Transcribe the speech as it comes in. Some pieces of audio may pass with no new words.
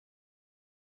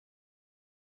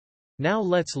Now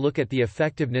let's look at the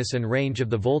effectiveness and range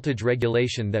of the voltage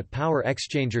regulation that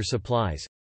PowerXchanger supplies.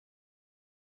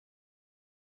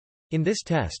 In this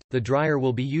test, the dryer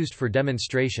will be used for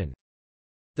demonstration.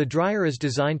 The dryer is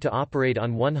designed to operate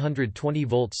on 120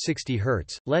 volts 60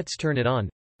 Hz. Let's turn it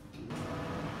on.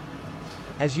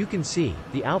 As you can see,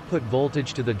 the output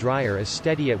voltage to the dryer is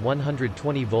steady at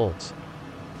 120 volts.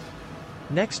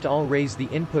 Next, I'll raise the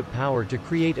input power to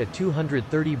create a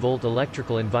 230 volt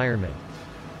electrical environment.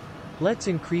 Let's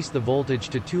increase the voltage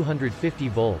to 250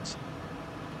 volts.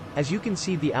 As you can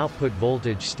see, the output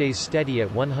voltage stays steady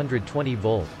at 120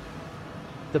 volt.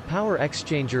 The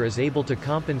PowerXchanger is able to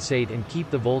compensate and keep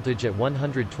the voltage at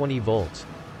 120 volts.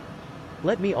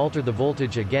 Let me alter the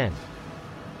voltage again.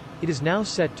 It is now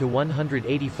set to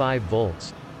 185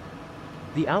 volts.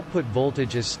 The output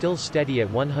voltage is still steady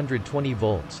at 120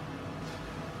 volts.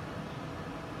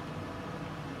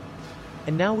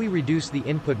 And now we reduce the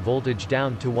input voltage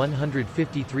down to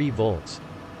 153 volts.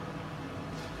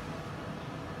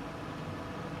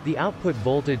 The output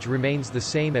voltage remains the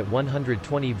same at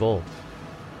 120 volt.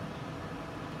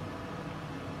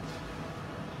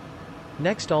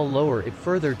 Next, I'll lower it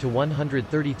further to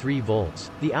 133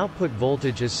 volts. The output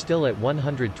voltage is still at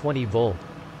 120 volt.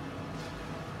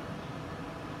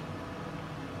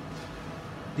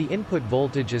 The input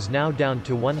voltage is now down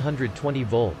to 120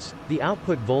 volts. The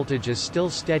output voltage is still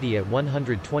steady at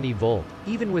 120 volt.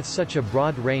 Even with such a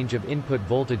broad range of input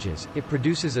voltages, it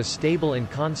produces a stable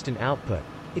and constant output.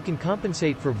 It can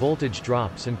compensate for voltage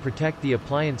drops and protect the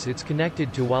appliance it's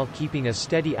connected to while keeping a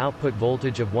steady output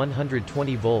voltage of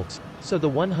 120 volts. So the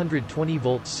 120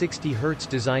 volt 60 Hz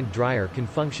designed dryer can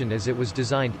function as it was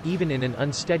designed, even in an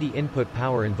unsteady input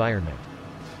power environment.